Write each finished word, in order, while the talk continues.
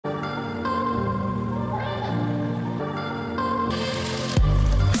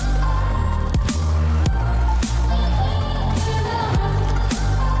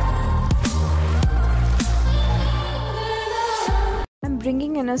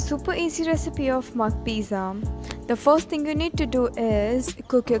a super easy recipe of mug pizza. The first thing you need to do is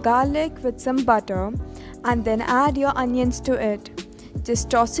cook your garlic with some butter and then add your onions to it. Just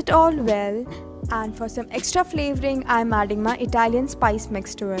toss it all well, and for some extra flavoring I'm adding my Italian spice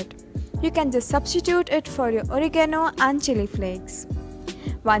mix to it. You can just substitute it for your oregano and chili flakes.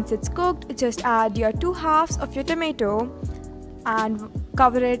 Once it's cooked, just add your 2 halves of your tomato and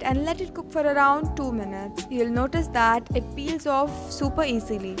cover it and let it cook for around 2 minutes. You'll notice that it peels off super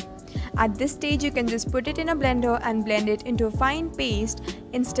easily. At this stage, you can just put it in a blender and blend it into a fine paste.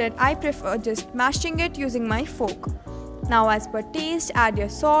 Instead, I prefer just mashing it using my fork. Now, as per taste, add your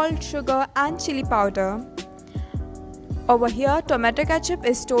salt, sugar and chili powder. Over here, tomato ketchup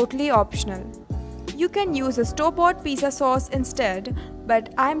is totally optional. You can use a store-bought pizza sauce instead,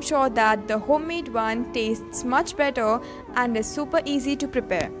 but I'm sure that the homemade one tastes much better and is super easy to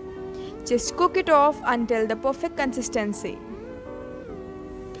prepare. Just cook it off until the perfect consistency.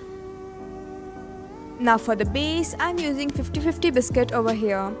 Now for the base, I'm using 50-50 biscuit over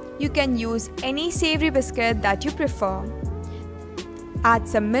here. You can use any savoury biscuit that you prefer. Add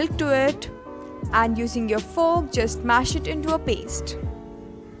some milk to it and using your fork, just mash it into a paste.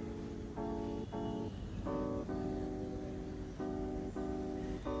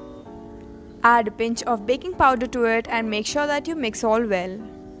 Add a pinch of baking powder to it and make sure that you mix all well.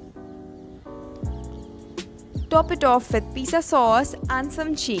 Top it off with pizza sauce and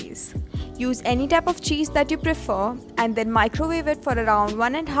some cheese. Use any type of cheese that you prefer and then microwave it for around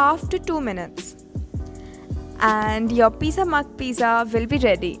 1.5 to 2 minutes. And your pizza mug pizza will be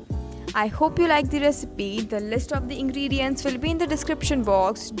ready. I hope you like the recipe. The list of the ingredients will be in the description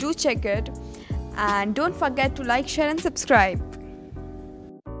box. Do check it and don't forget to like, share and subscribe.